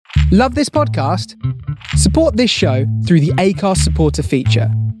Love this podcast? Support this show through the Acast supporter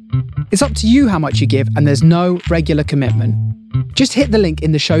feature. It's up to you how much you give, and there's no regular commitment. Just hit the link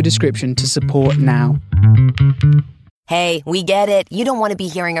in the show description to support now. Hey, we get it. You don't want to be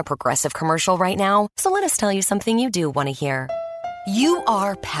hearing a Progressive commercial right now, so let us tell you something you do want to hear. You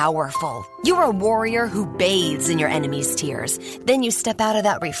are powerful. You're a warrior who bathes in your enemy's tears. Then you step out of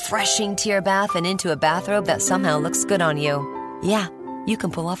that refreshing tear bath and into a bathrobe that somehow looks good on you. Yeah, you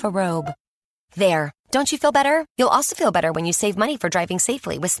can pull off a robe. There. Don't you feel better? You'll also feel better when you save money for driving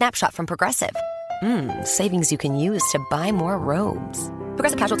safely with Snapshot from Progressive. Savings you can use to buy more robes.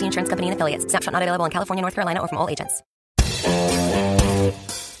 Progressive Casualty Insurance Company and Affiliates. Snapshot not available in California, North Carolina, or from all agents.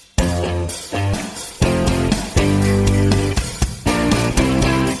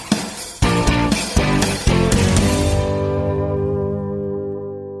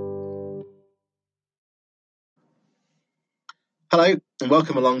 Hello, and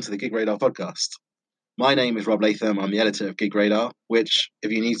welcome along to the Gig Radar podcast. My name is Rob Latham. I'm the editor of Gig Radar, which, if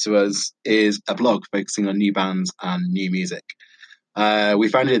you're new to us, is a blog focusing on new bands and new music. We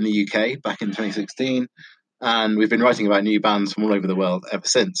founded in the UK back in 2016, and we've been writing about new bands from all over the world ever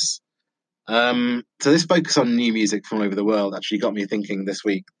since. So this focus on new music from all over the world actually got me thinking this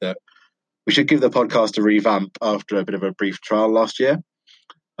week that we should give the podcast a revamp after a bit of a brief trial last year.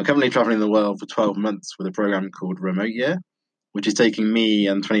 I'm currently traveling the world for 12 months with a program called Remote Year, which is taking me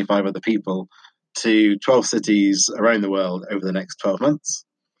and 25 other people to 12 cities around the world over the next 12 months.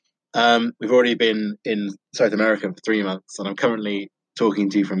 We've already been in South America for 3 months, and I'm currently talking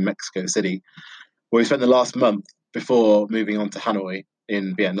to you from Mexico City, where we spent the last month before moving on to Hanoi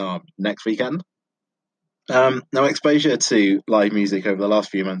in Vietnam next weekend. Now, exposure to live music over the last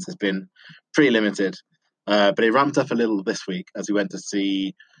few months has been pretty limited, but it ramped up a little this week as we went to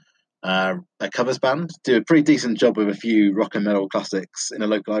see a covers band do a pretty decent job with a few rock and metal classics in a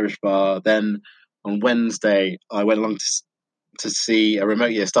local Irish bar. Then on Wednesday, I went along to see a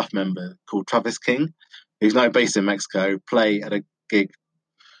Remote Year staff member called Travis King, who's now based in Mexico, play at a gig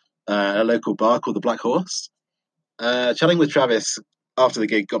at a local bar called the Black Horse. Chatting with Travis after the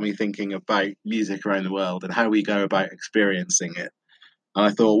gig got me thinking about music around the world and how we go about experiencing it. And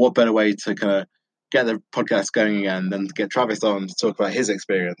I thought, what better way to kind of get the podcast going again than to get Travis on to talk about his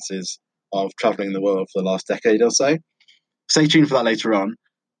experiences of travelling the world for the last decade or so. Stay tuned for that later on.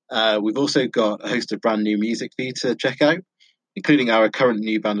 We've also got a host of brand new music for you to check out, including our current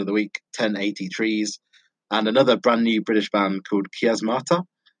new band of the week, 1080 Trees, and another brand new British band called Kiasmata,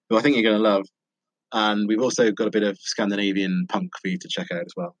 who I think you're going to love. And we've also got a bit of Scandinavian punk for you to check out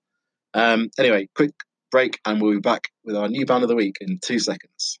as well. Anyway, quick break, and we'll be back with our new band of the week in 2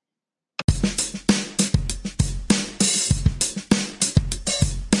 seconds.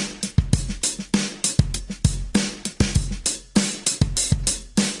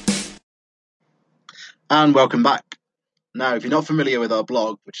 And welcome back. Now, if you're not familiar with our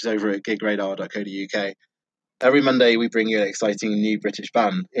blog, which is over at gigradar.co.uk, every Monday we bring you an exciting new British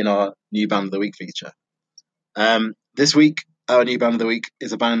band in our New Band of the Week feature. This week, our new band of the week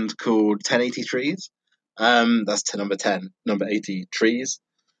is a band called 1080 Trees. That's to number 10, number 80 Trees.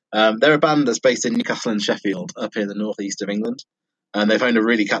 They're a band that's based in Newcastle and Sheffield, up in the northeast of England. And they found a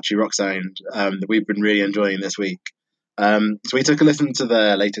really catchy rock sound that we've been really enjoying this week. So we took a listen to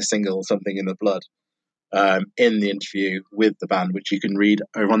their latest single, Something in the Blood, in the interview with the band, which you can read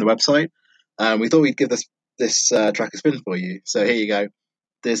over on the website. We thought we'd give this track a spin for you. So here you go.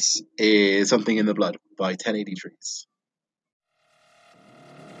 This is Something in the Blood by 1080 Trees.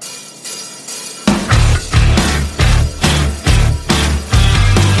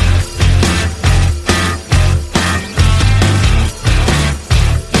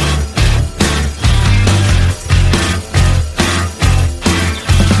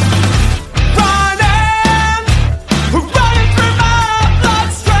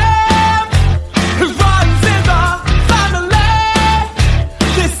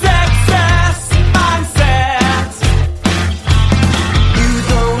 This excess mindset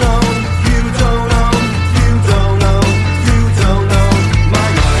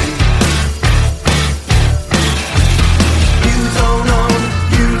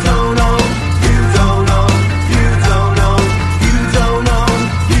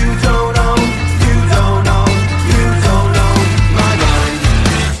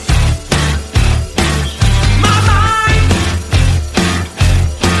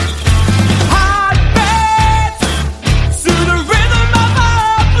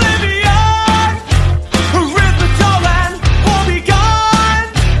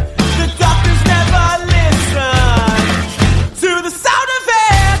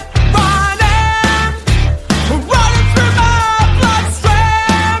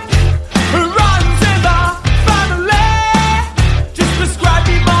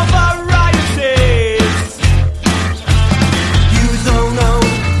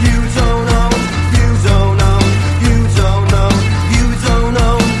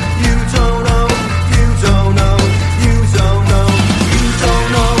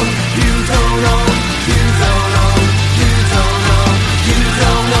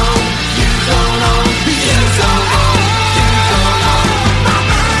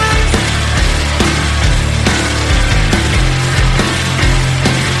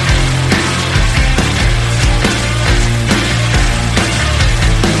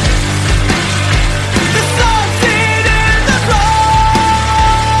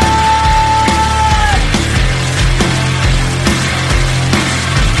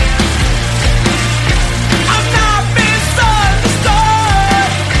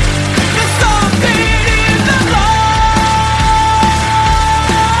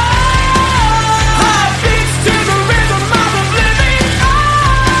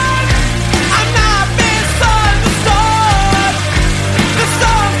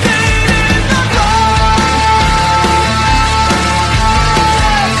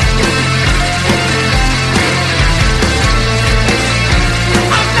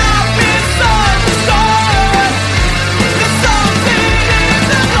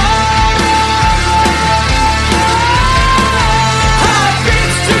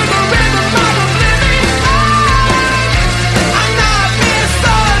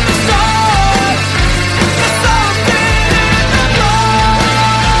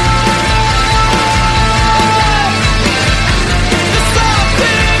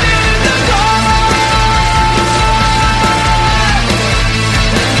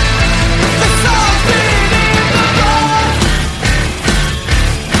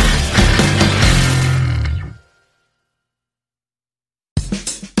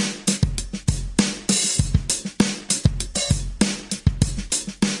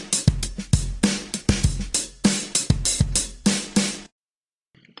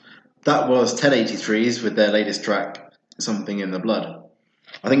that was 1083s with their latest track, Something in the Blood.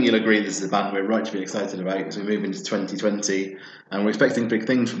 I think you'll agree this is a band we're right to be excited about as we move into 2020, and we're expecting big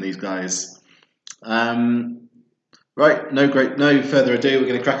things from these guys. Right, no further ado, we're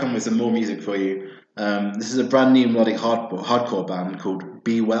going to crack on with some more music for you. This is a brand new melodic hardcore band called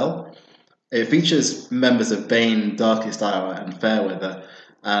Be Well. It features members of Bane, Darkest Hour and Fairweather,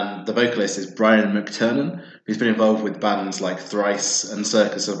 and the vocalist is Brian McTernan, who's been involved with bands like Thrice and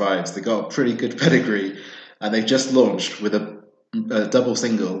Circa Survives. They've got a pretty good pedigree, and they've just launched with a double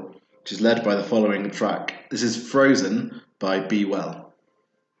single, which is led by the following track. This is Frozen by Be Well.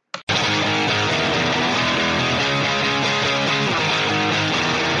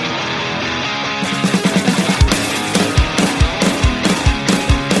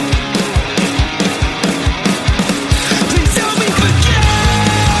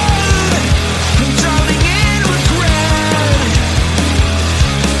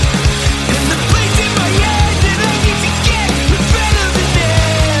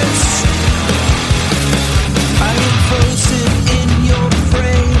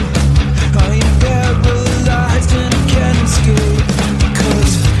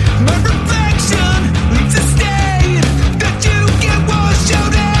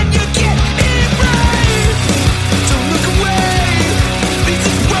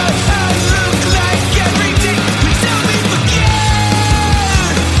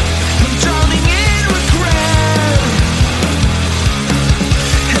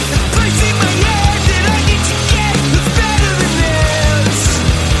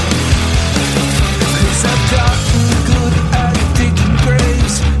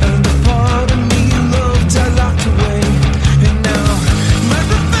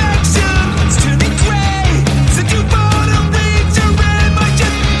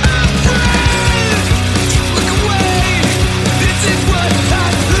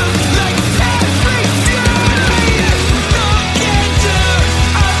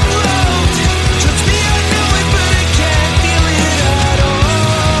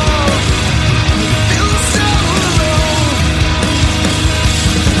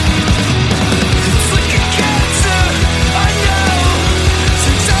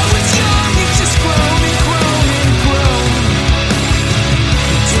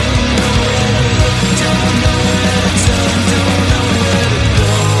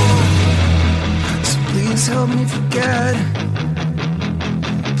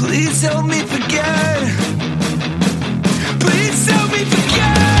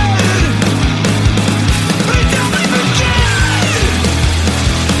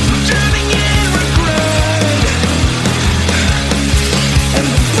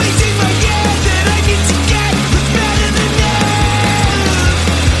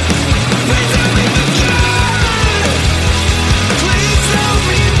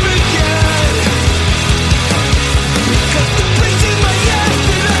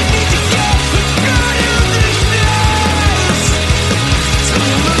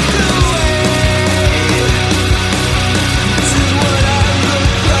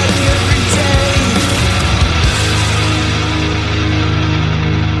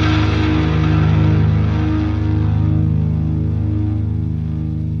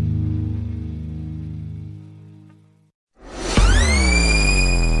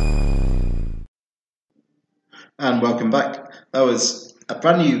 And welcome back. That was a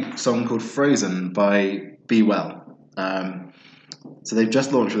brand new song called Frozen by Be Well. So they've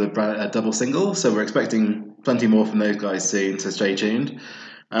just launched with a double single, so we're expecting plenty more from those guys soon, so stay tuned.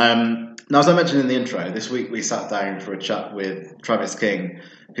 Now, as I mentioned in the intro, this week we sat down for a chat with Travis King,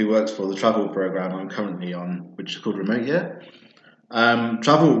 who works for the travel program I'm currently on, which is called Remote Year.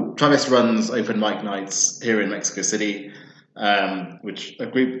 Travis runs open mic nights here in Mexico City, which a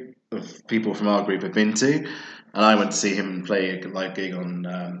group of people from our group have been to, and I went to see him play a live gig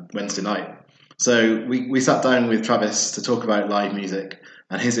on Wednesday night. So we sat down with Travis to talk about live music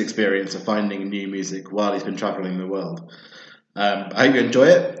and his experience of finding new music while he's been travelling the world. I hope you enjoy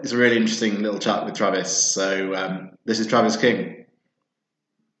it. It's a really interesting little chat with Travis. So this is Travis King.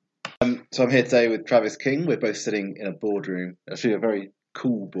 So I'm here today with Travis King. We're both sitting in a boardroom, actually a very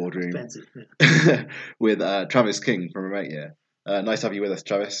cool boardroom. Fancy. Yeah. With Travis King from Remote Year. Nice to have you with us,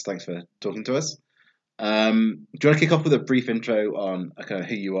 Travis. Thanks for talking to us. Do you want to kick off with a brief intro on kind of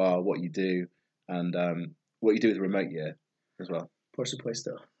who you are, what you do, and what you do with Remote Year as well? Por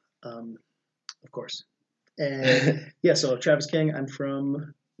supuesto. Of course. And yeah, so Travis King, I'm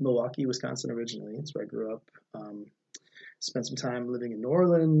from Milwaukee, Wisconsin originally. That's where I grew up. Spent some time living in New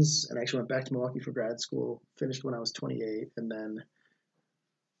Orleans and actually went back to Milwaukee for grad school. Finished when I was 28 and then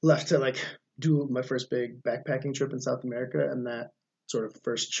left to do my first big backpacking trip in South America. And that sort of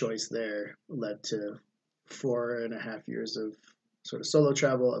first choice there led to 4.5 years of sort of solo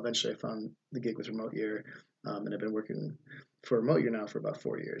travel. Eventually, I found the gig with Remote Year, and I've been working for Remote Year now for about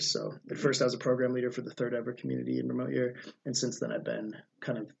 4 years. So at first, I was a program leader for the third ever community in Remote Year, and since then, I've been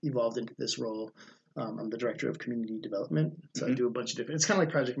kind of evolved into this role. I'm the director of community development, so I do a bunch of different. It's kind of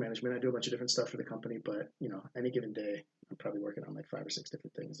like project management. I do a bunch of different stuff for the company, but any given day, I'm probably working on like 5 or 6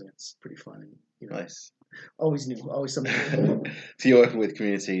 different things, and it's pretty fun. And Nice. always new, always something new. So you're working with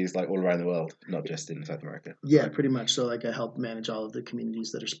communities like all around the world, not just in South America. Yeah, pretty much. So like I help manage all of the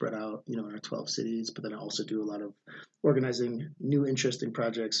communities that are spread out, in our 12 cities, but then I also do a lot of organizing new interesting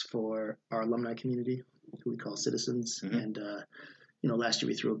projects for our alumni community, who we call citizens. And last year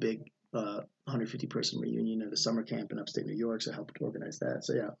we threw a big 150 person reunion at a summer camp in upstate New York, so I helped organize that.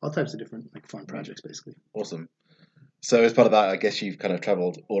 So yeah, all types of different like fun projects basically. Awesome. So as part of that, I guess you've kind of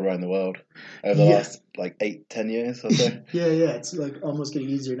traveled all around the world over the last like 8-10 years or so. yeah, it's like almost getting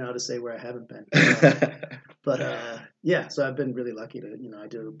easier now to say where I haven't been. So I've been really lucky to, I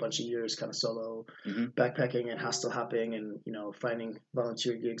do a bunch of years kind of solo backpacking and hostel hopping and, finding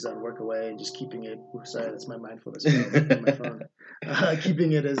volunteer gigs on work away and just keeping it, sorry, that's my mindfulness on my phone.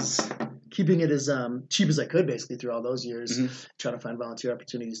 Keeping it as cheap as I could basically through all those years, trying to find volunteer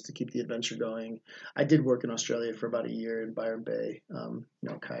opportunities to keep the adventure going. I did work in Australia for about a year in Byron Bay,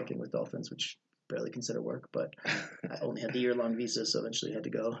 kayaking with dolphins, which barely consider work, but I only had the year-long visa, so eventually I had to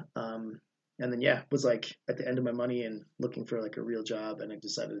go. And then, was like at the end of my money and looking for like a real job, and I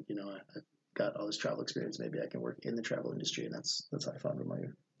decided, I got all this travel experience, maybe I can work in the travel industry, and that's how I found Remote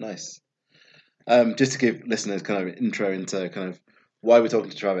Year. Nice. Just to give listeners kind of an intro into kind of why we're talking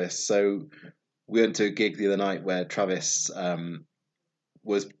to Travis. So we went to a gig the other night where Travis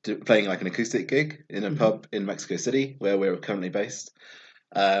was playing like an acoustic gig in a pub in Mexico City, where we're currently based.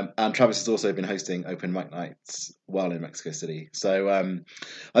 And Travis has also been hosting open mic nights while in Mexico City. So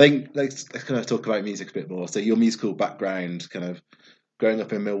I think let's kind of talk about music a bit more. So your musical background, kind of growing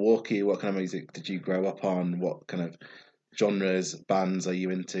up in Milwaukee, what kind of music did you grow up on? What kind of genres, bands are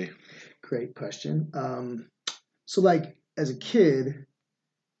you into? Great question. So like as a kid,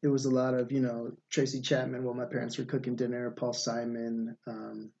 it was a lot of, Tracy Chapman while my parents were cooking dinner, Paul Simon,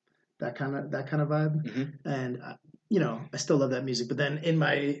 that kind of vibe. And I still love that music. But then in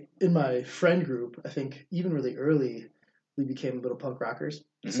my friend group, I think even really early, we became little punk rockers.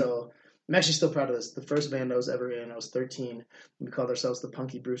 So I'm actually still proud of this. The first band I was ever in, I was 13. We called ourselves the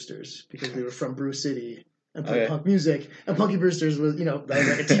Punky Brewsters because we were from Brew City and played punk music. And Punky Brewsters was, that was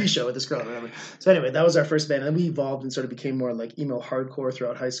like a TV show with this girl. Remember? So anyway, that was our first band. And then we evolved and sort of became more like emo hardcore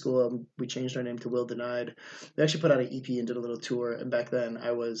throughout high school. We changed our name to Will Denied. We actually put out an EP and did a little tour. And back then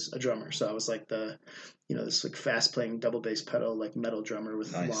I was a drummer. So I was like this like fast playing double bass pedal, like metal drummer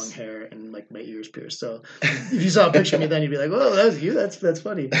with long hair and like my ears pierced. So if you saw a picture of me then you'd be like, "Whoa, that was you. That's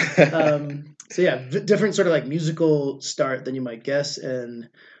funny." Different sort of like musical start than you might guess. And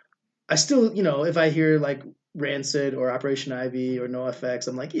I still, if I hear like Rancid or Operation Ivy or NoFX,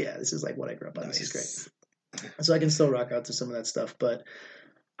 I'm like, yeah, this is like what I grew up on. Nice. This is great. So I can still rock out to some of that stuff, but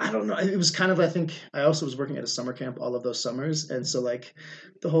I don't know. It was kind of, I think I also was working at a summer camp all of those summers. And so like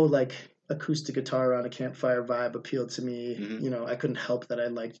the whole like acoustic guitar around a campfire vibe appealed to me. I couldn't help that I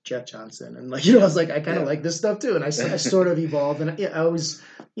liked Jack Johnson and like, I was like, I kind of like this stuff too. And I sort of evolved and I always,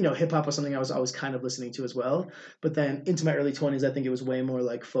 hip hop was something I was always kind of listening to as well. But then into my early 20s, I think it was way more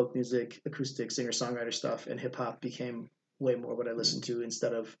like folk music, acoustic singer-songwriter stuff, and hip hop became way more what I listened to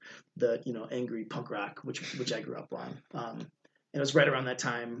instead of the, angry punk rock, which I grew up on. And it was right around that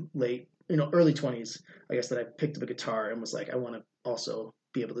time, early 20s, I guess, that I picked up a guitar and was like, I want to also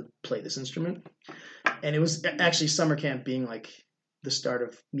be able to play this instrument. And it was actually summer camp being like the start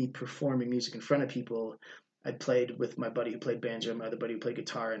of me performing music in front of people. I played with my buddy who played banjo, my other buddy who played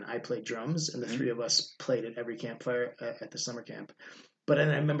guitar, and I played drums, and the three of us played at every campfire at the summer camp. But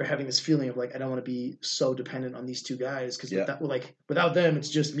then I remember having this feeling of like, I don't want to be so dependent on these two guys because without them, it's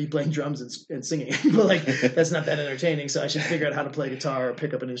just me playing drums and singing. But like, that's not that entertaining. So I should figure out how to play guitar or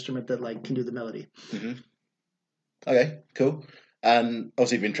pick up an instrument that like can do the melody. Okay, cool. And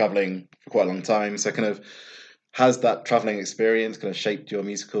obviously you've been traveling for quite a long time. So kind of, has that traveling experience kind of shaped your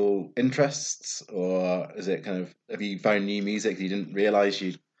musical interests, or is it kind of, have you found new music that you didn't realize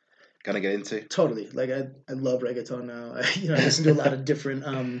you'd kind of get into? Totally. Like I love reggaeton now. I listen to a lot of different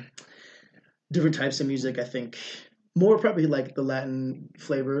types of music. I think more probably like the Latin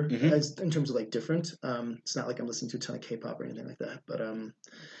flavor as in terms of like different. It's not like I'm listening to a ton of K-pop or anything like that. But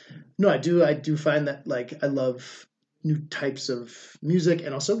no, I do find that like I love new types of music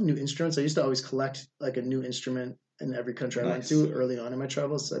and also new instruments. I used to always collect like a new instrument in every country I went to early on in my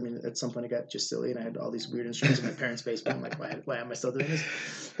travels. I mean, at some point it got just silly, and I had all these weird instruments in my parents' basement. I'm like, why am I still doing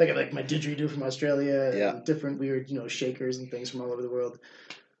this? Like I have like my didgeridoo from Australia, and different weird, shakers and things from all over the world.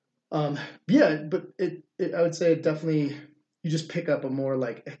 But I would say it definitely, you just pick up a more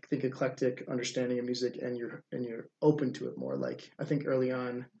like, I think, eclectic understanding of music, and you're open to it more. Like I think early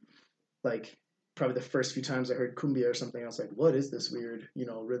on, like probably the first few times I heard cumbia or something, I was like, what is this weird,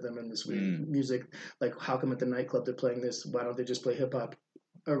 rhythm and this weird music? Like, how come at the nightclub they're playing this? Why don't they just play hip hop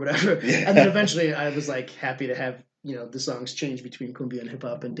or whatever? Yeah. And then eventually I was like happy to have, the songs change between cumbia and hip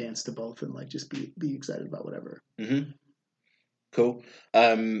hop and dance to both and like just be excited about whatever. Mm-hmm. Cool.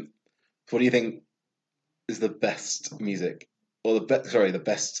 What do you think is the best music or the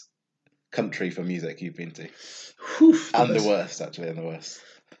best country for music you've been to? The worst, actually, and the worst.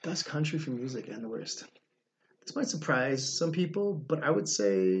 Best country for music and the worst. This might surprise some people, but I would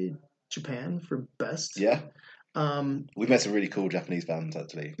say Japan for best. Yeah. We've met some really cool Japanese bands,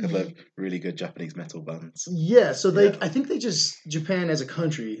 actually. A couple of really good Japanese metal bands. Yeah, so I think Japan as a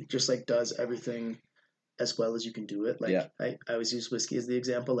country just like does everything as well as you can do it. Like I always use whiskey as the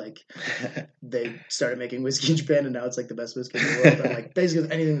example. Like they started making whiskey in Japan and now it's like the best whiskey in the world. And like basically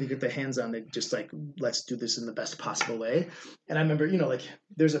anything they get their hands on, they just like, let's do this in the best possible way. And I remember, like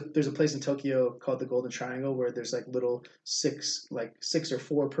there's a place in Tokyo called the Golden Triangle where there's like little 6 or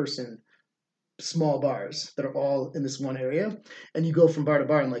 4 person small bars that are all in this one area. And you go from bar to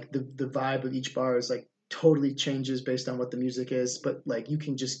bar and like the vibe of each bar is like totally changes based on what the music is, but like you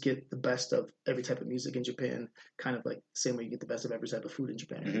can just get the best of every type of music in Japan, kind of like the same way you get the best of every type of food in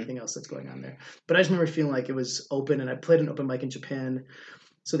Japan, and anything else that's going on there. But I just remember feeling like it was open, and I played an open mic in Japan,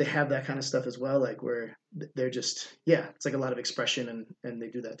 so they have that kind of stuff as well, like where they're just it's like a lot of expression, and they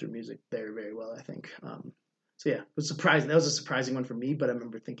do that through music very, very well, I think. It was surprising. That was a surprising one for me, but I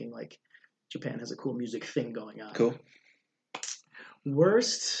remember thinking like Japan has a cool music thing going on. Cool.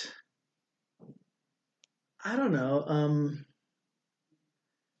 Worst, I don't know.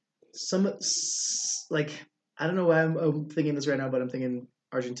 I don't know why I'm thinking this right now, but I'm thinking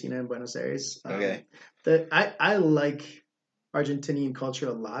Argentina and Buenos Aires. Okay. I like Argentinian culture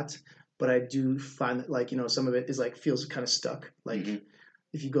a lot, but I do find that like, some of it is like feels kind of stuck. Like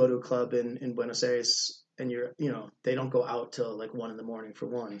if you go to a club in Buenos Aires and they don't go out till like 1 a.m. for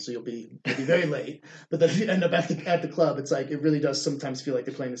one, so you'll be very late. But then if you end up at the club, it's like it really does sometimes feel like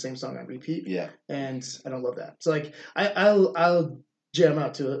they're playing the same song on repeat. Yeah, and I don't love that. So like I'll jam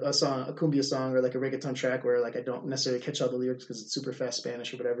out to a song, a cumbia song, or like a reggaeton track where like I don't necessarily catch all the lyrics because it's super fast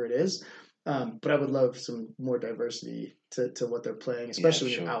Spanish or whatever it is. But I would love some more diversity to what they're playing,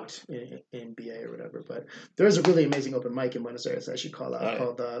 especially when you're out in BA or whatever. But there is a really amazing open mic in Buenos Aires I should call out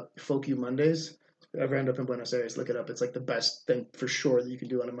called Folk You Mondays. If you ever end up in Buenos Aires, look it up. It's like the best thing for sure that you can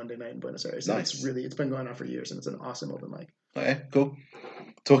do on a Monday night in Buenos Aires. Nice. And it's been going on for years, and it's an awesome open mic. Okay, cool.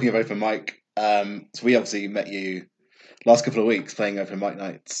 Talking of open mic, so we obviously met you last couple of weeks playing open mic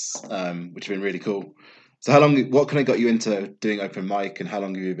nights, which have been really cool. So what kind of got you into doing open mic, and how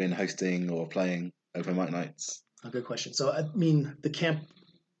long have you been hosting or playing open mic nights? A good question. So, I mean, the camp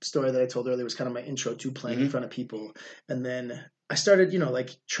story that I told earlier was kind of my intro to playing in front of people. And then I started,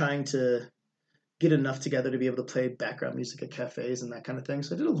 like trying to get enough together to be able to play background music at cafes and that kind of thing.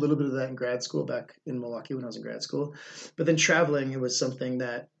 So I did a little bit of that in grad school back in Milwaukee when I was in grad school. But then traveling, it was something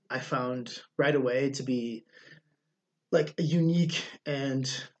that I found right away to be like a unique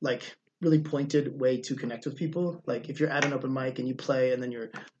and like really pointed way to connect with people. Like if you're at an open mic and you play and then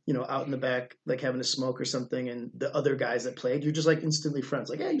you're, out in the back, like having a smoke or something, and the other guys that played, you're just like instantly friends.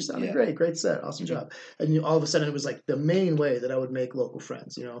 Like, hey, you sounded great set, awesome job. And all of a sudden it was like the main way that I would make local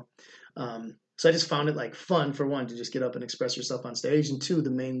friends, So I just found it like fun, for one, to just get up and express yourself on stage, and 2, the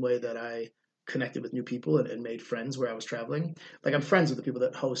main way that I connected with new people and made friends where I was traveling. Like I'm friends with the people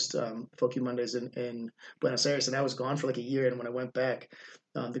that host Folk You Mondays in Buenos Aires, and I was gone for like a year, and when I went back,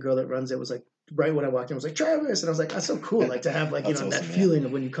 the girl that runs it was like, right when I walked in, was like, Travis, and I was like, that's so cool, like to have like awesome, that feeling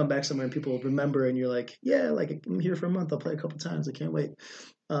of when you come back somewhere and people remember, and you're like, yeah, like I'm here for a month, I'll play a couple times, I can't wait.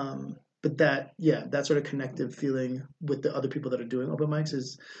 But that sort of connective feeling with the other people that are doing open mics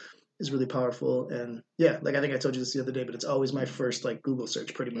is really powerful. And like I think I told you this the other day, but it's always my first like Google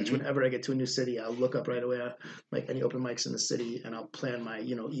search pretty much. Whenever I get to a new city, I'll look up right away like any open mics in the city, and I'll plan my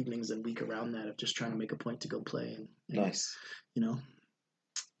evenings and week around that of just trying to make a point to go play and nice,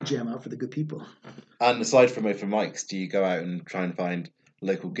 jam out for the good people. And aside from open mics, do you go out and try and find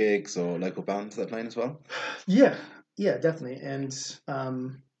local gigs or local bands that are playing as well? Yeah, definitely. And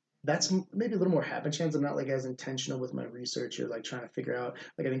that's maybe a little more happen chance. I'm not like as intentional with my research or like trying to figure out.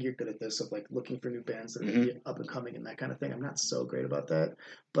 Like I think you're good at this of like looking for new bands that are maybe up and coming and that kind of thing. I'm not so great about that,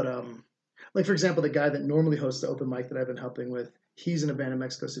 but like for example, the guy that normally hosts the open mic that I've been helping with, he's in a band in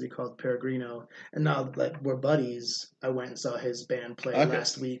Mexico City called Peregrino, and now like we're buddies. I went and saw his band play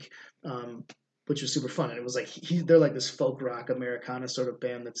last week, which was super fun. And it was like they're like this folk rock Americana sort of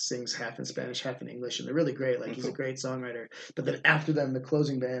band that sings half in Spanish, half in English, and they're really great. Like he's a great songwriter. But then after them, the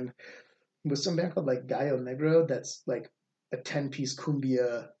closing band was some band called like Gallo Negro. That's like a 10-piece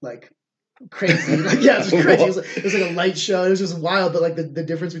cumbia like crazy. Like, yeah, it was crazy. It was like a light show. It was just wild, but like the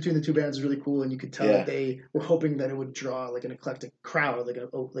difference between the two bands is really cool, and you could tell that they were hoping that it would draw like an eclectic crowd,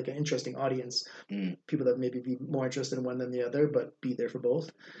 like an interesting audience, people that maybe be more interested in one than the other, but be there for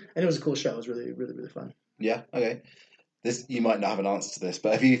both. And it was a cool show. It was really, really, really fun. Yeah. Okay. This you might not have an answer to this,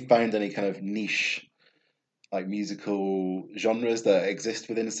 but have you found any kind of niche, like musical genres that exist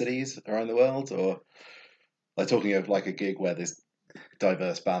within cities around the world, or like talking of like a gig where there's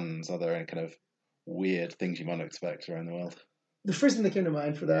diverse bands, are there any kind of weird things you might not expect around the world? The first thing that came to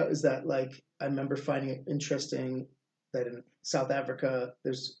mind for that is that like I remember finding it interesting that in South Africa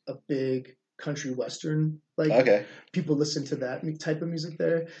there's a big country western, like people listen to that type of music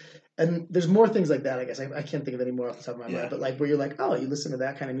there, and there's more things like that. I guess I can't think of any more off the top of my mind, but like where you're like, oh, you listen to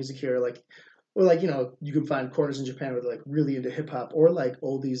that kind of music here, like. Or like, you know, you can find corners in Japan where they're like really into hip hop, or like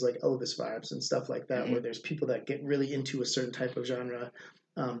oldies like Elvis vibes and stuff like that, where there's people that get really into a certain type of genre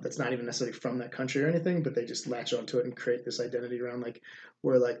that's not even necessarily from that country or anything, but they just latch onto it and create this identity around like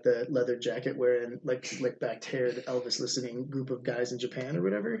we're like the leather jacket wearing like slick backed haired Elvis listening group of guys in Japan or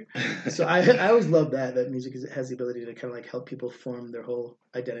whatever. So I always love that music has the ability to kind of like help people form their whole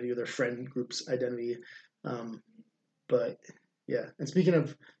identity or their friend group's identity. But yeah, and speaking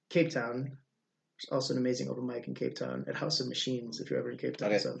of Cape Town. Also an amazing open mic in Cape Town at House of Machines if you're ever in Cape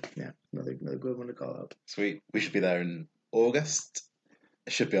Town. So yeah, another good one to call out. Sweet. We should be there in August.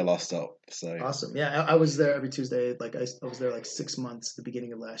 It should be our last stop. So awesome. Yeah, I was there every Tuesday. Like I was there like 6 months at the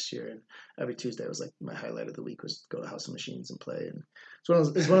beginning of last year, and every Tuesday was like my highlight of the week was go to House of Machines and play. And it's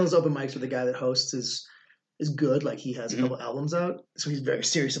one of those open mics where the guy that hosts is good. Like he has a couple albums out, so he's very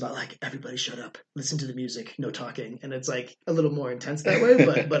serious about like everybody shut up, listen to the music, no talking, and it's like a little more intense that way,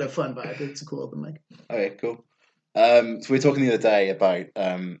 but a fun vibe. It's a cool open mic. Okay, cool. So we were talking the other day about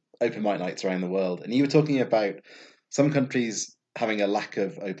open mic nights around the world, and you were talking about some countries having a lack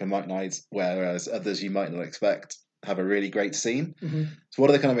of open mic nights, whereas others you might not expect have a really great scene. So what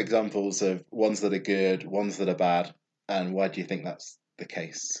are the kind of examples of ones that are good, ones that are bad, and why do you think that's the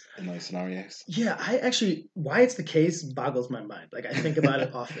case in those scenarios? Yeah, why it's the case boggles my mind. Like I think about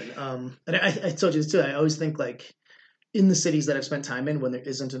it often. And I told you this too. I always think like in the cities that I've spent time in when there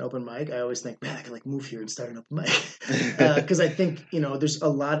isn't an open mic, I always think, man, I can like move here and start an open mic. Because I think, you know, it's a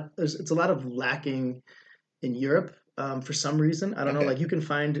lot of lacking in Europe. For some reason, I don't know, like you can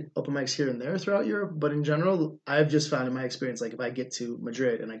find open mics here and there throughout Europe, but in general, I've just found in my experience, like if I get to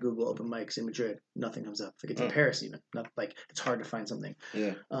Madrid and I Google open mics in Madrid, nothing comes up. If I get to Paris even, not like it's hard to find something.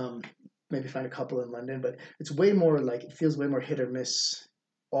 Yeah. Maybe find a couple in London, but it's way more like, it feels way more hit or miss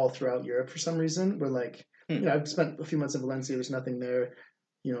all throughout Europe for some reason. We're like, you know, I've spent a few months in Valencia, there's nothing there.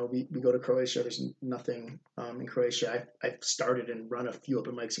 You know, we go to Croatia, there's nothing in Croatia. I've started and run a few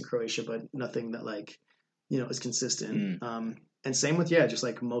open mics in Croatia, but nothing that like, you know, is consistent. And same with, just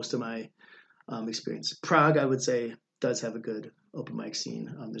like most of my experience. Prague, I would say, does have a good open mic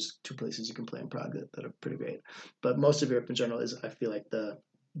scene. There's 2 places you can play in Prague that are pretty great. But most of Europe in general is, I feel like,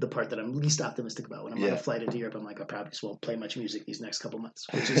 the part that I'm least optimistic about. When I'm on a flight into Europe, I'm like, I probably just won't play much music these next couple months,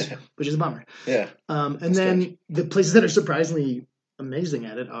 which is a bummer. Yeah. And then the places that are surprisingly amazing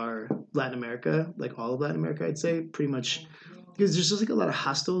at it are Latin America, like all of Latin America, I'd say, pretty much. Because there's just like a lot of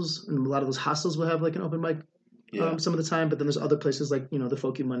hostels, and a lot of those hostels will have like an open mic some of the time. But then there's other places like, you know, the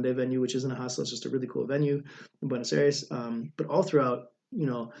Folky Monday venue, which isn't a hostel, it's just a really cool venue in Buenos Aires. But all throughout, you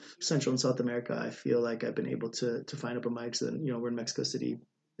know, Central and South America, I feel like I've been able to find open mics. And, you know, we're in Mexico City,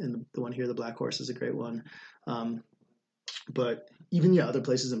 and the one here, the Black Horse, is a great one. But even, other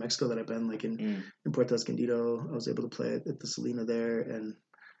places in Mexico that I've been, like in Puerto Escondido, I was able to play at the Selena there. And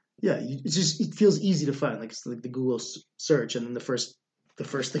it feels easy to find. Like it's like the Google search, and then the first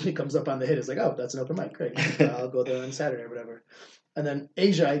thing that comes up on the hit is like, oh, that's an open mic, great. I'll go there on Saturday or whatever. And then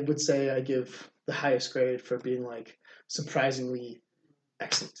Asia, I would say I give the highest grade for being like surprisingly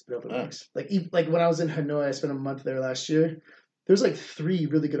excellent at open mics. Like when I was in Hanoi, I spent a month there last year. There's like 3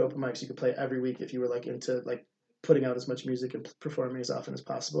 really good open mics you could play every week if you were like into like putting out as much music and performing as often as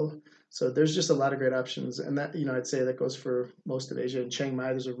possible. So there's just a lot of great options. And that, you know, I'd say that goes for most of Asia. In Chiang Mai,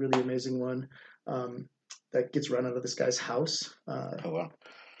 there's a really amazing one that gets run out of this guy's house. Oh, wow.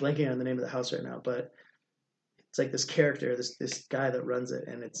 blanking on the name of the house right now, but it's like this character, this guy that runs it,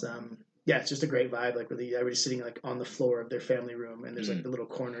 and it's it's just a great vibe. Like really, everybody's sitting like on the floor of their family room, and there's like the little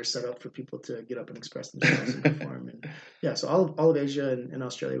corners set up for people to get up and express themselves and perform. And yeah, so all of Asia and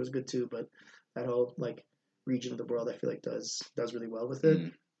Australia was good too, but that whole like region of the world, I feel like does really well with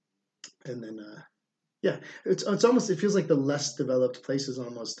it. And then it's almost, it feels like the less developed places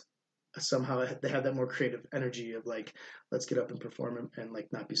almost somehow they have that more creative energy of like, let's get up and perform and like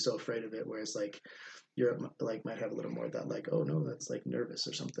not be so afraid of it, whereas like Europe like might have a little more of that like, oh no, that's like nervous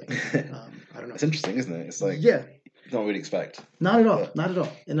or something. I don't know. It's interesting, isn't it? It's like not what we'd expect. Not at all. Not at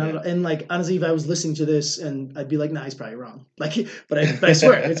all. And like honestly, if I was listening to this and I'd be like, nah, he's probably wrong. Like, but I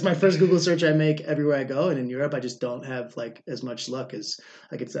swear, it's my first Google search I make everywhere I go. And in Europe, I just don't have like as much luck as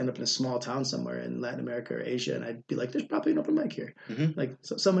I could end up in a small town somewhere in Latin America or Asia, and I'd be like, there's probably an open mic here. Like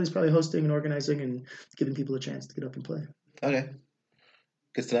somebody's probably hosting and organizing and giving people a chance to get up and play. Okay,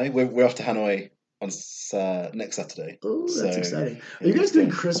 good to know. We're off to Hanoi on next Saturday. Oh, that's exciting. Are you guys doing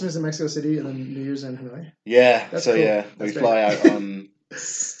Christmas in Mexico City and then New Year's in Hanoi? Yeah, that's so cool. yeah, that's we fly out on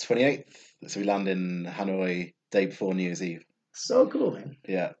 28th, so we land in Hanoi day before New Year's Eve. So cool, man.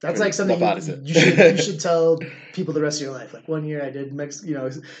 Yeah, that's like something not bad, is it? you should tell people the rest of your life. Like 1 year I did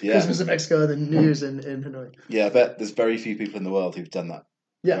Christmas in Mexico, then New Year's in Hanoi. Yeah, I bet there's very few people in the world who've done that.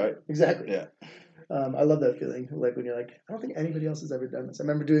 Yeah, right? Exactly. Yeah. I love that feeling, like when you're like, I don't think anybody else has ever done this. I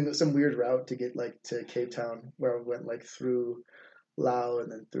remember doing some weird route to get like to Cape Town, where I went like through Laos and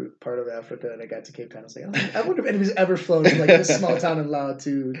then through part of Africa, and I got to Cape Town. I was like, I wonder if anybody's ever flown from like this small town in Laos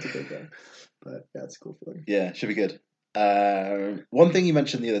to Cape Town. But yeah, it's a cool feeling. Yeah, should be good. One thing you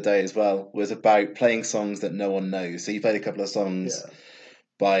mentioned the other day as well was about playing songs that no one knows. So you played a couple of songs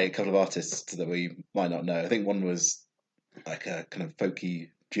by a couple of artists that we might not know. I think one was like a kind of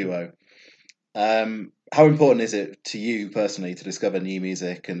folky duo. How important is it to you personally to discover new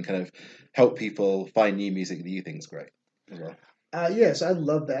music and kind of help people find new music that you think is great as well? Yes, I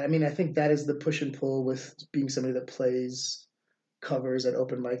love that. I mean, I think that is the push and pull with being somebody that plays covers at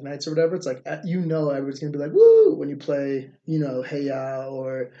open mic nights or whatever. It's like, everybody's going to be like, woo, when you play, Hey Ya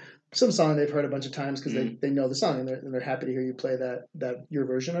or some song they've heard a bunch of times because they know the song and they're happy to hear you play that your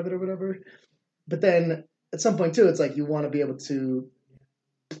version of it or whatever. But then at some point too, it's like you want to be able to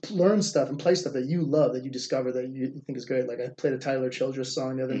learn stuff and play stuff that you love, that you discover that you think is great. Like I played a Tyler Childress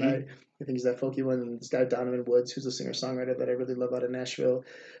song the other night. I think he's that folky one. And this guy Donovan Woods, who's a singer-songwriter that I really love out of Nashville.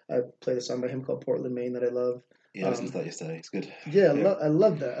 I played a song by him called Portland, Maine that I love. Yeah, I listened to that yesterday. It's good. Yeah, I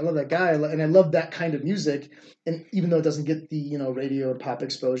love that. I love that guy, and I love that kind of music. And even though it doesn't get the radio and pop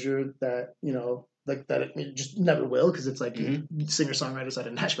exposure that like that it just never will, because it's like singer-songwriters out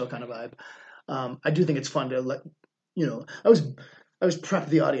of Nashville kind of vibe. I do think it's fun to I was prep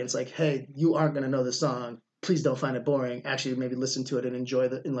the audience like, hey, you aren't going to know this song. Please don't find it boring. Actually, maybe listen to it and enjoy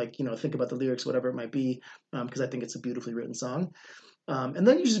it and think about the lyrics, whatever it might be, because I think it's a beautifully written song. And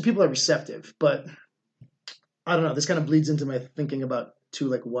then usually people are receptive. But I don't know. This kind of bleeds into my thinking about, too,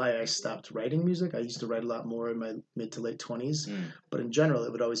 like why I stopped writing music. I used to write a lot more in my mid to late 20s. But in general,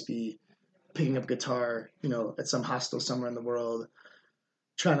 it would always be picking up guitar, at some hostel somewhere in the world,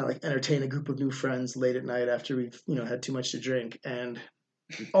 trying to like entertain a group of new friends late at night after we've had too much to drink, and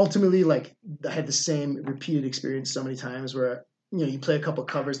ultimately like I had the same repeated experience so many times where you play a couple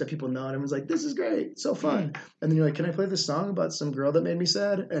covers that people know and everyone's like, this is great, so fun, and then you're like, can I play this song about some girl that made me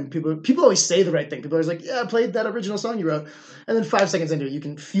sad? And people always say the right thing. People are always like, yeah, I played that original song you wrote, and then 5 seconds into it you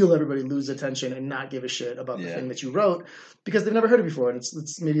can feel everybody lose attention and not give a shit about the thing that you wrote because they've never heard it before, and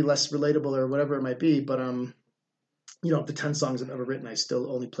it's maybe less relatable or whatever it might be. But of the 10 songs I've ever written, I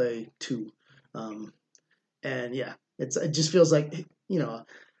still only play 2. And yeah, it just feels like,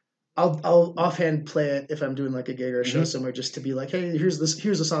 I'll offhand play it if I'm doing like a gig or a show somewhere just to be like, hey, here's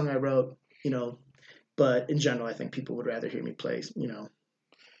a song I wrote, but in general, I think people would rather hear me play,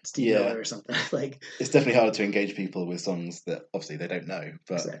 Steve Miller or something. Like it's definitely harder to engage people with songs that obviously they don't know,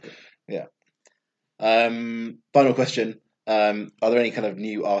 but exactly. Yeah. Final question. Are there any kind of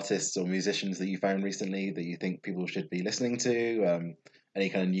new artists or musicians that you found recently that you think people should be listening to? Any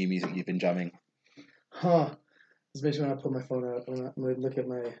kind of new music you've been jamming? This makes me want to pull my phone out. I'm going to look at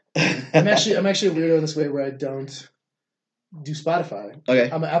my... I'm actually a weirdo in this way where I don't do Spotify. Okay.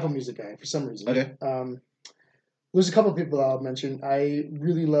 I'm an Apple Music guy for some reason. Okay. There's a couple of people I'll mention. I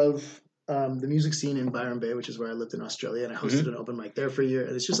really love the music scene in Byron Bay, which is where I lived in Australia, and I hosted an open mic there for a year,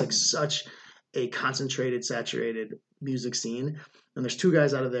 and it's just like such a concentrated, saturated music scene. And there's 2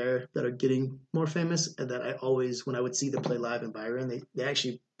 guys out of there that are getting more famous, and that I always, when I would see them play live in Byron, they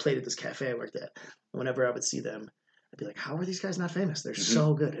actually played at this cafe I worked at. Whenever I would see them, I'd be like, how are these guys not famous? They're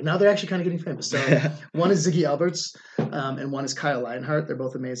so good. And now they're actually kind of getting famous. So one is Ziggy Alberts, and one is Kyle Lionheart. They're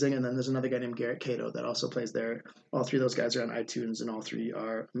both amazing. And then there's another guy named Garrett Cato that also plays there. All three of those guys are on iTunes, and all three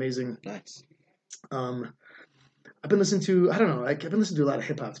are amazing. Nice. I've been listening to, I don't know, I've been listening to a lot of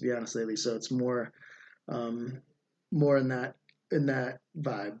hip hop, to be honest, lately. So it's more in that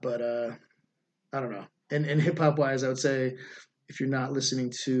vibe. But I don't know. And hip hop wise, I would say if you're not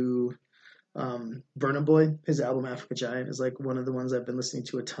listening to Burna Boy, his album Africa Giant is like one of the ones I've been listening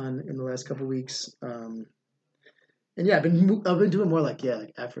to a ton in the last couple of weeks. And yeah, I've been doing more like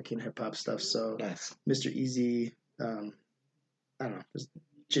African hip hop stuff. So Nice. Mr. Easy, I don't know.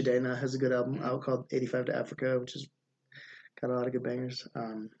 Jadena has a good album out called 85 to Africa, which is got a lot of good bangers. I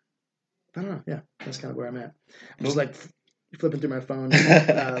don't know. Yeah, that's kind of where I'm at. I'm just like flipping through my phone.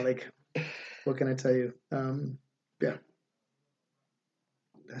 Like, what can I tell you? Yeah,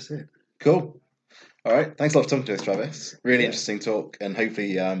 that's it. Cool. All right. Thanks a lot for talking to us, Travis. Really interesting talk, and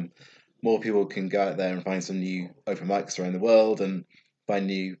hopefully more people can go out there and find some new open mics around the world and find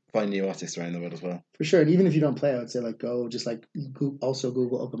new artists around the world as well. For sure. And even if you don't play, I would say like go just like also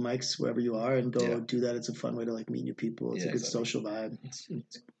Google open mics wherever you are and go do that. It's a fun way to like meet new people. It's a good social vibe. It's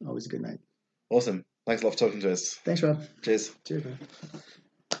always a good night. Awesome. Thanks a lot for talking to us. Thanks, Rob. Cheers. Cheers, man.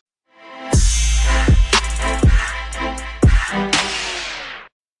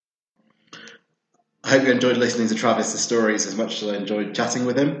 I hope you enjoyed listening to Travis's stories as much as I enjoyed chatting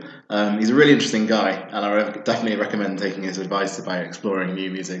with him. He's a really interesting guy, and I definitely recommend taking his advice about exploring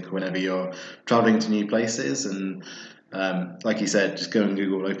new music whenever you're travelling to new places. And like he said, just go and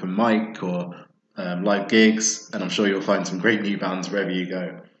Google open mic or live gigs, and I'm sure you'll find some great new bands wherever you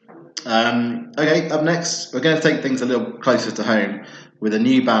go. Okay, up next, we're going to take things a little closer to home with a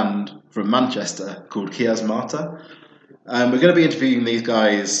new band from Manchester called Chiasmata. We're going to be interviewing these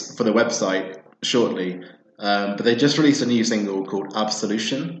guys for the website shortly, but they just released a new single called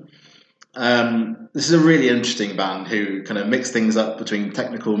Absolution. This is a really interesting band who kind of mix things up between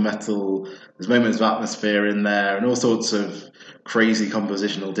technical metal, there's moments of atmosphere in there, and all sorts of crazy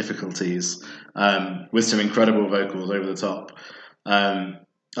compositional difficulties, with some incredible vocals over the top. I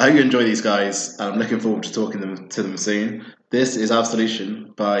hope you enjoy these guys, and I'm looking forward to talking to them soon. This is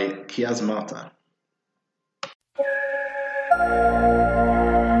Absolution by Chiasmata.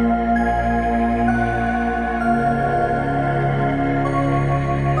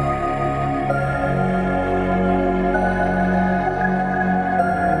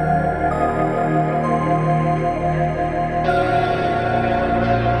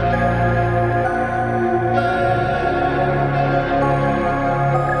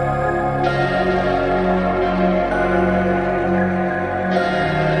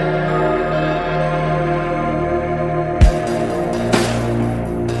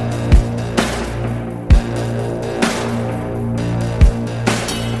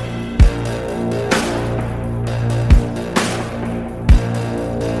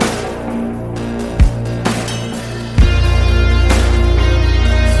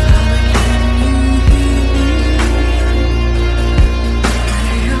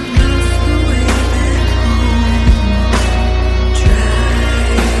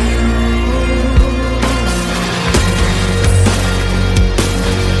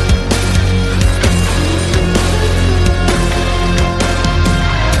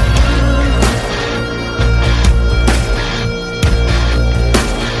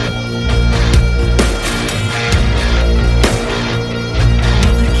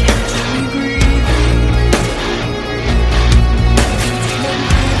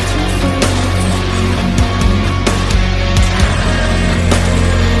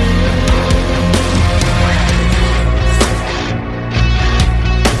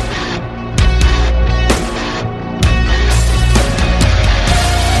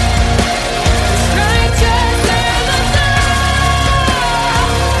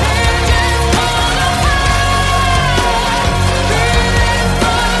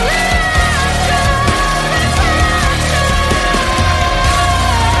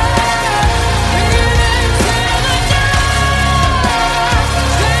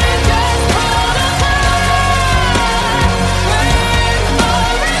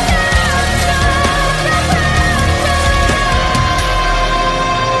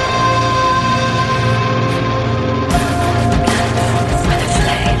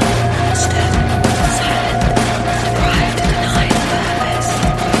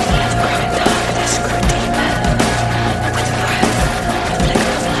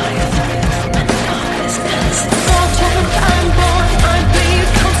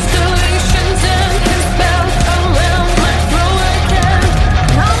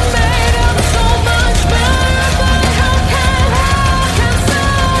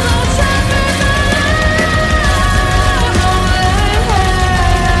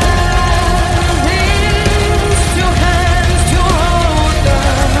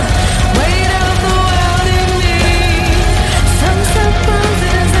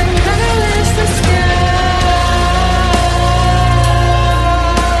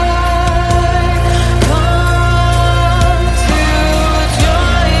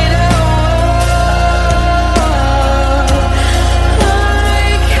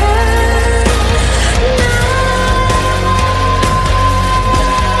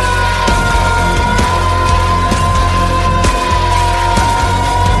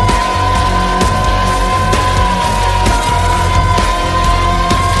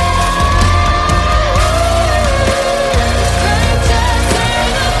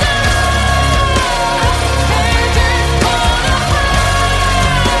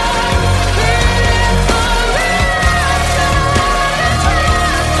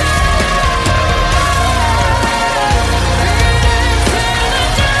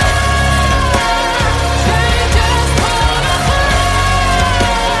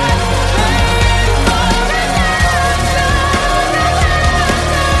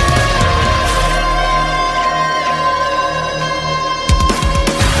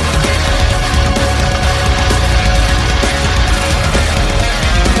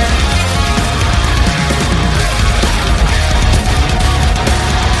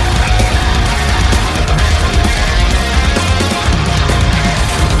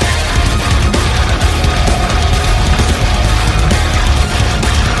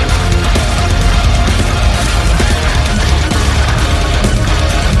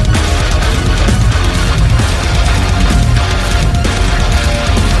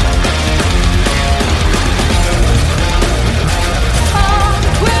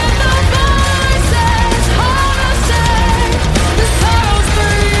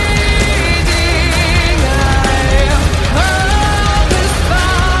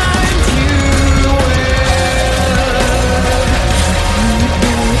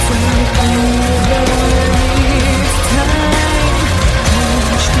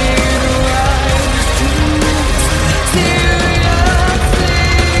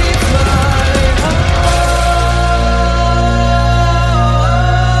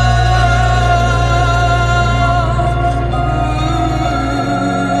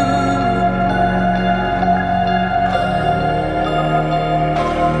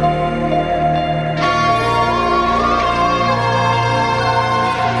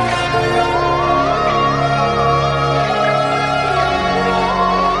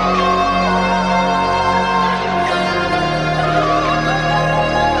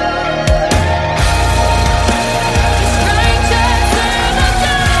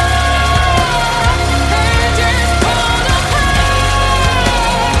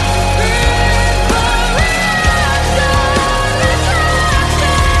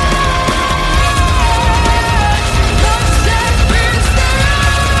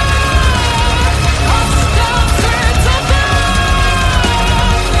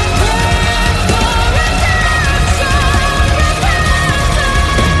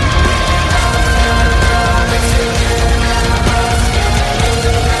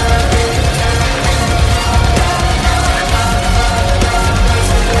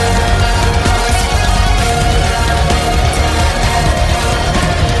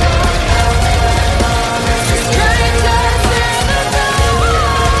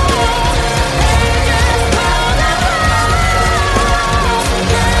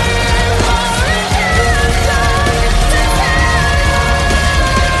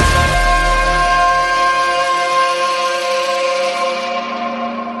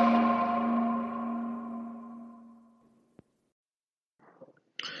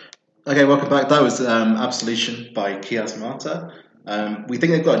 Okay, welcome back. That was Absolution by Kias Mata. We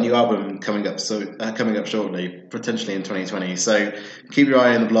think they've got a new album coming up shortly, potentially in 2020. So keep your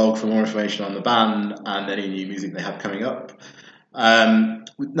eye on the blog for more information on the band and any new music they have coming up. Now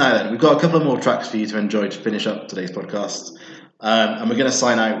then, we've got a couple of more tracks for you to enjoy to finish up today's podcast. And we're going to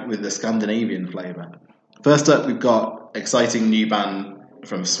sign out with the Scandinavian flavour. First up, we've got exciting new band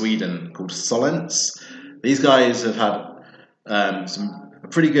from Sweden called Solence. These guys have had a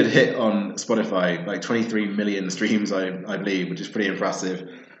pretty good hit on Spotify, like 23 million streams, I believe, which is pretty impressive.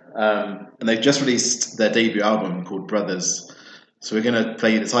 And they've just released their debut album called Brothers. So we're going to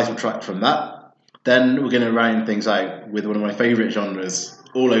play the title track from that. Then we're going to round things out with one of my favourite genres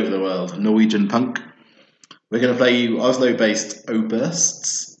all over the world, Norwegian punk. We're going to play you Oslo-based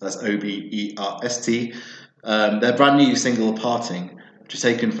Obersts, that's Oberst. Their brand new single, Parting, which is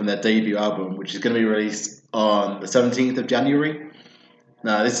taken from their debut album, which is going to be released on the 17th of January.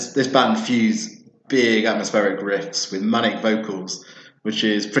 Now, this band fuse big atmospheric riffs with manic vocals, which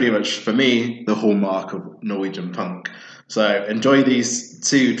is pretty much, for me, the hallmark of Norwegian punk. So enjoy these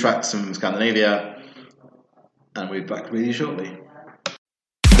two tracks from Scandinavia, and we'll be back with you shortly.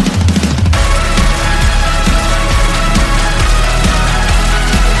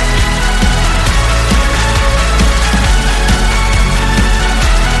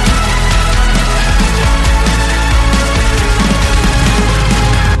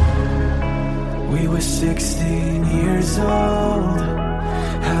 We were 16 years old,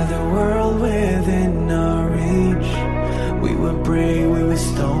 had the world within our reach. We were brave, we were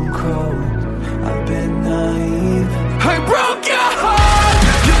stone cold. I've been naive. I broke your heart,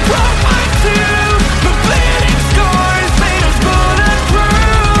 you broke mine too. The bleeding scars made us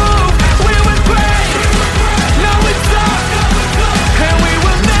bulletproof. We were brave, now it's up, and we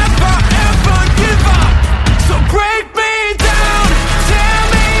will never ever give up. So break me down, tear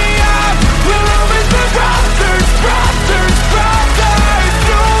me up. We'll always be brothers, brothers, brothers.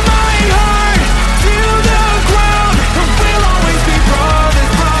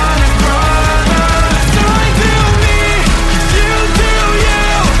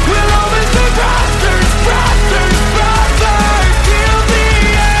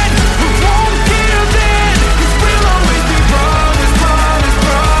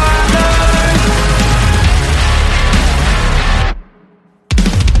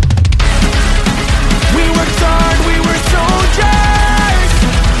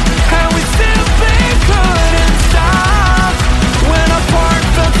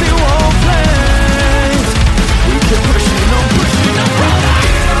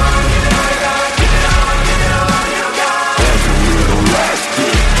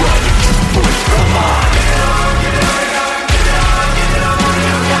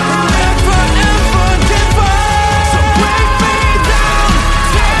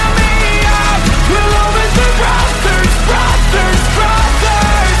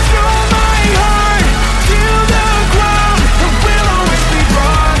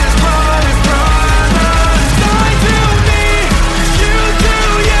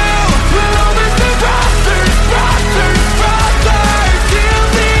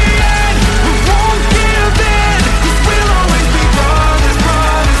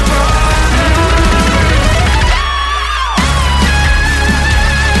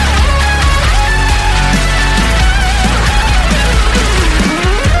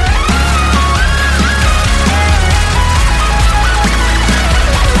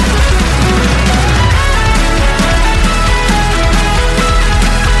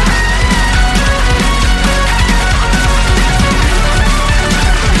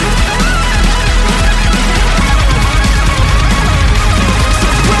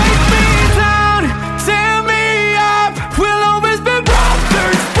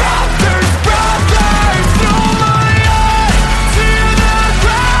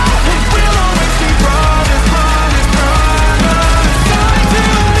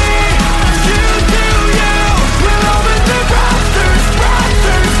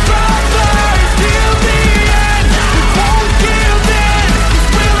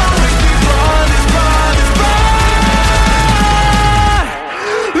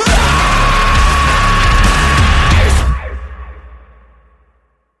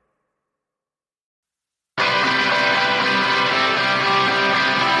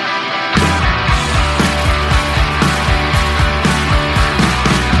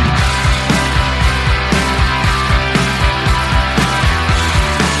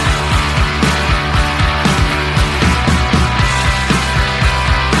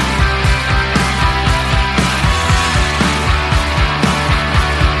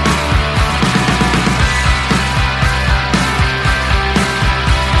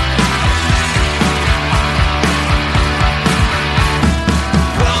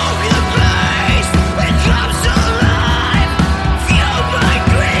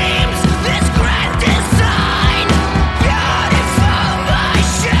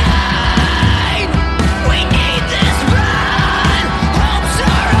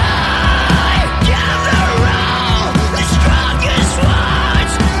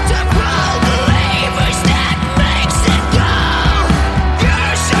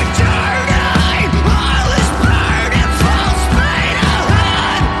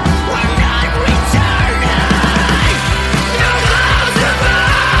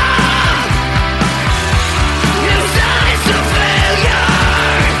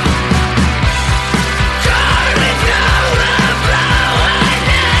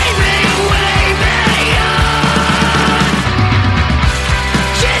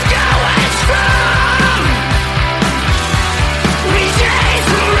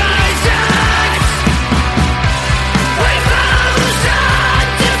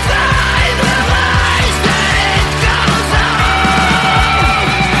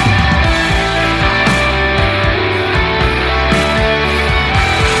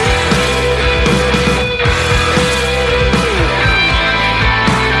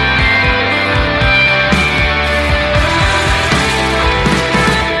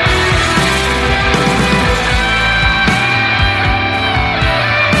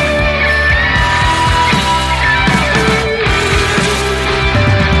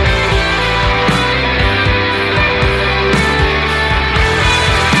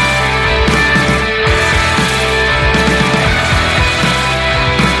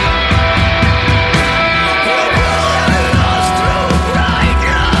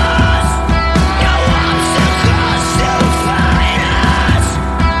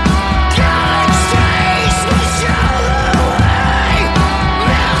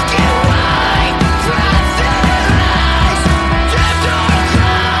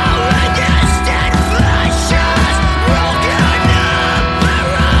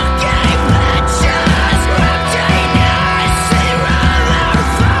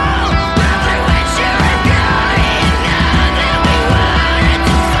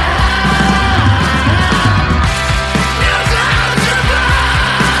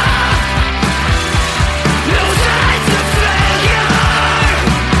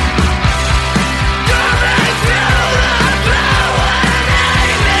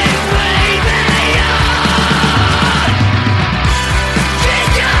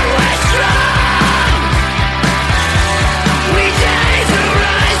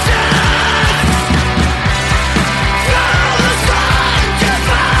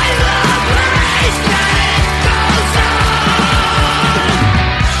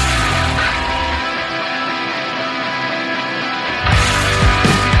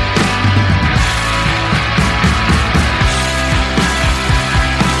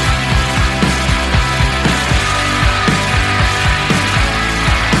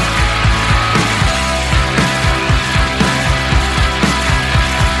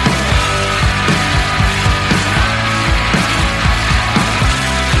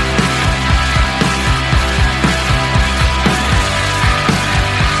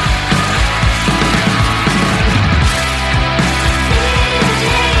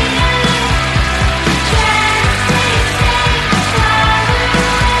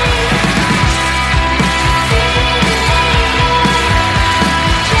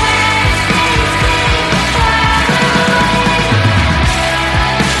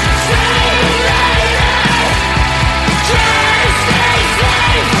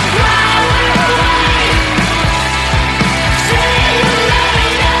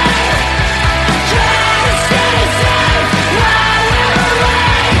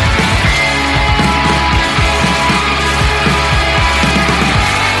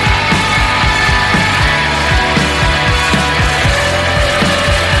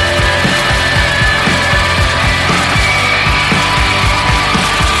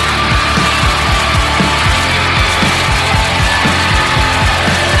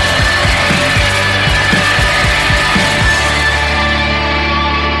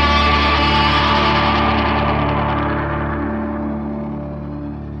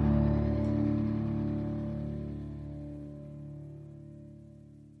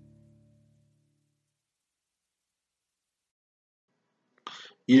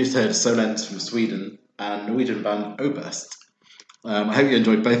 You just heard Solent from Sweden and Norwegian band Oberst. I hope you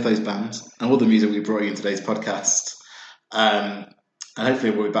enjoyed both those bands and all the music we brought you in today's podcast. And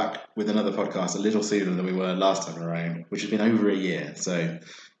hopefully we'll be back with another podcast a little sooner than we were last time around, which has been over a year, so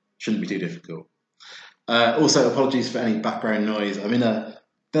shouldn't be too difficult. Also, apologies for any background noise. I'm in a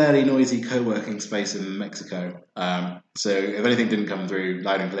fairly noisy co-working space in Mexico, so if anything didn't come through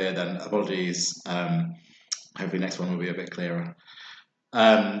loud and clear, then apologies. Hopefully next one will be a bit clearer.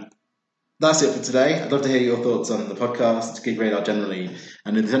 That's it for today. I'd love to hear your thoughts on the podcast, Gig Radar generally,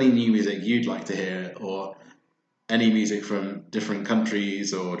 and if there's any new music you'd like to hear, or any music from different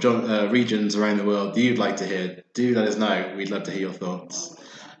countries or regions around the world that you'd like to hear, do let us know. We'd love to hear your thoughts.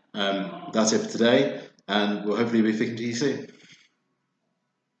 That's it for today, and we'll hopefully be speaking to you soon.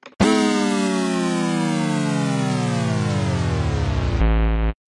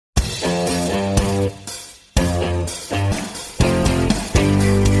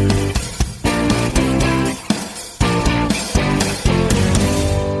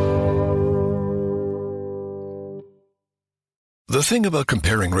 The thing about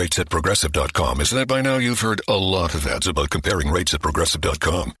comparing rates at Progressive.com is that by now you've heard a lot of ads about comparing rates at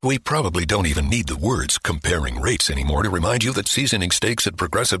Progressive.com. We probably don't even need the words comparing rates anymore to remind you that seasoning steaks at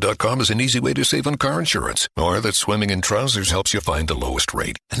Progressive.com is an easy way to save on car insurance, or that swimming in trousers helps you find the lowest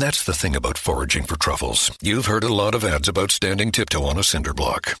rate. And that's the thing about foraging for truffles. You've heard a lot of ads about standing tiptoe on a cinder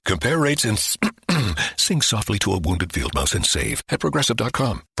block. Compare rates and sing softly to a wounded field mouse and save at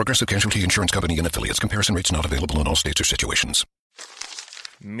Progressive.com. Progressive Casualty Insurance Company and Affiliates. Comparison rates not available in all states or situations.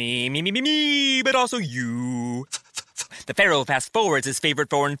 Me, but also you. The Pharaoh fast forwards his favorite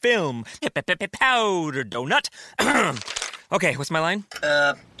foreign film, Powder Donut. Okay, what's my line?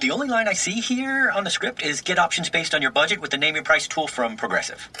 The only line I see here on the script is get options based on your budget with the Name Your Price tool from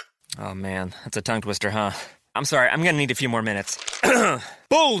Progressive. Oh man, that's a tongue twister, huh? I'm sorry, I'm gonna need a few more minutes.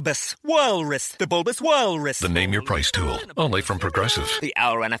 Bulbous Walrus, the Bulbous Walrus. The Name Your Price tool, only from Progressive. The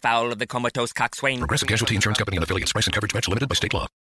owl ran afoul of the comatose coxswain. Progressive Casualty Insurance Company and Affiliates. Price and coverage match limited by state law.